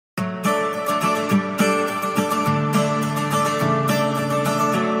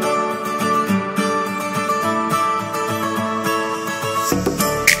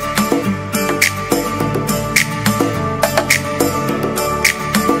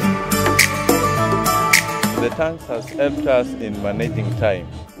The tanks has helped us in managing time.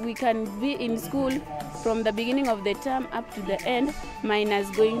 We can be in school from the beginning of the term up to the end, minus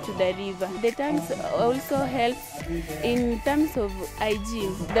going to the river. The tanks also help in terms of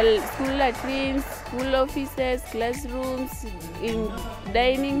hygiene. The school latrines, school offices, classrooms, in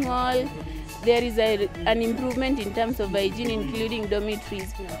dining hall, there is an improvement in terms of hygiene, including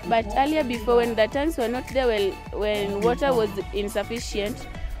dormitories. But earlier, before, when the tanks were not there, when water was insufficient,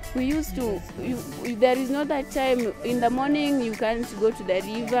 we used to, there is not that time. In the morning, you can't go to the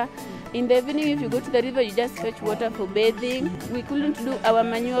river. In the evening, if you go to the river, you just fetch water for bathing. We couldn't do our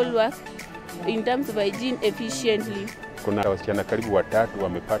manual work in terms of hygiene efficiently. Kuna wasichana karibu watatu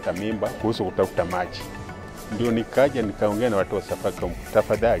wamepata mimba kuhusu kutafuta maji. Ndio nikaja nikaongea na watu wa Safaricom,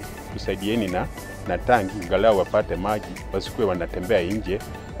 tafadhali tusaidieni na tangi angalau wapate maji, wasikuwe wanatembea nje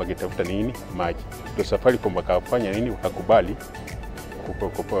wakitafuta maji. Ndio Safaricom wakafanya wakakubali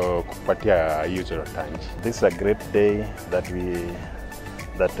kupatia hizo tangi. This is a great day that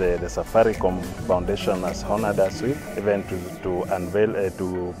the Safaricom Foundation has honored us with, even to unveil,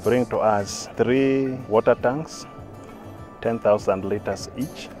 to bring to us 3 water tanks, 10,000 liters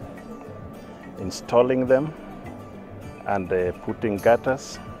each, installing them and putting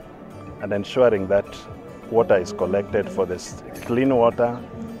gutters and ensuring that water is collected for this clean water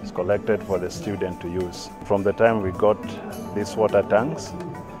is collected for the student to use. From the time we got these water tanks,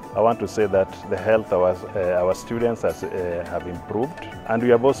 I want to say that the health of our students have improved, and we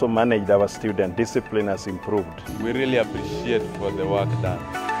have also managed our student discipline has improved. We really appreciate for the work done.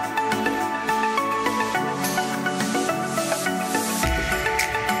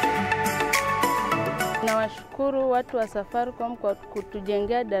 Nawashukuru watu wa Safaricom kwa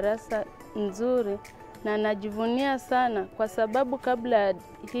kutujengea darasa nzuri, na najivunia sana kwa sababu kabla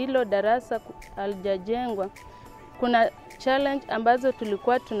hilo darasa halijajengwa kuna challenge ambazo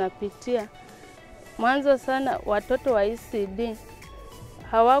tulikuwa tunapitia. Mwanzo sana watoto wa ECD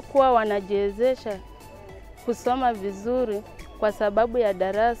hawakuwa wanajiwezesha kusoma vizuri kwa sababu ya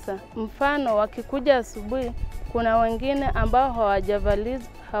darasa. Mfano, wakikuja asubuhi kuna wengine ambao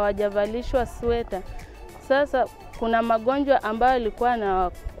hawajavalishwa sweta. Sasa kuna magonjwa ambayo yalikuwa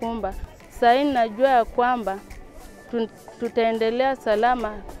yanawakumba. Sasa najua ya kwamba tutaendelea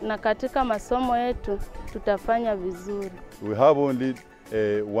salama na katika masomo yetu tutafanya vizuri. We have only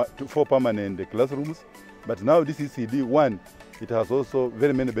 4 permanent classrooms, but now this ECD 1, it has also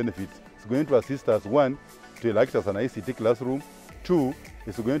very many benefits. It's going to assist us, 1, to elect us an ICT classroom. 2,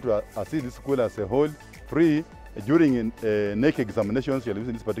 it's going to assist the school as a whole. 3, during NEC examinations, you're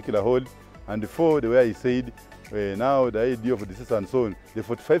using this particular hall. And 4, the way I said, now the idea of this and so on, the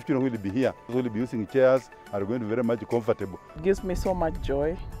 45 children will be here, will be using chairs, are going to be very much comfortable. It gives me so much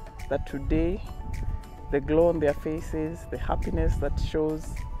joy that today, the glow on their faces, the happiness that shows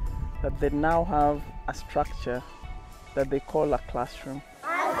that they now have a structure that they call a classroom.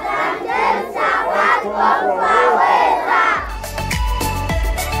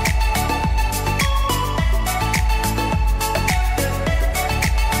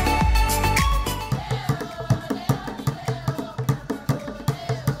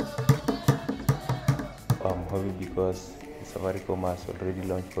 I'm happy because Safaricom has already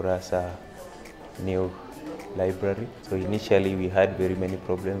launched for us a new library. So initially we had very many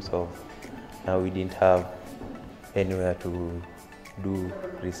problems of now we didn't have anywhere to do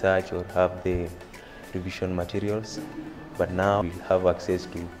research or have the revision materials, but now we have access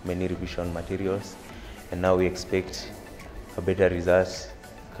to many revision materials, and now we expect a better results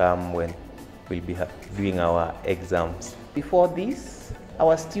come when we'll be doing our exams. Before this,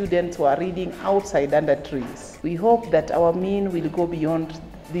 our students were reading outside under trees. We hope that our mean will go beyond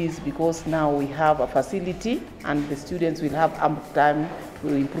this because now we have a facility and the students will have ample time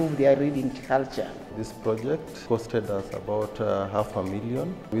to improve their reading culture. This project costed us about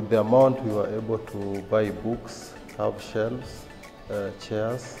 $500,000. With the amount we were able to buy books, have shelves,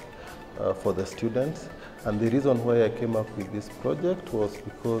 chairs for the students. And the reason why I came up with this project was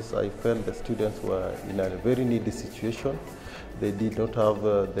because I felt the students were in a very needy situation. They did not have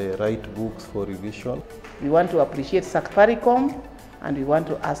the right books for revision. We want to appreciate Safaricom and we want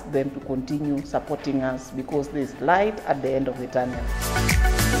to ask them to continue supporting us because there's light at the end of the tunnel.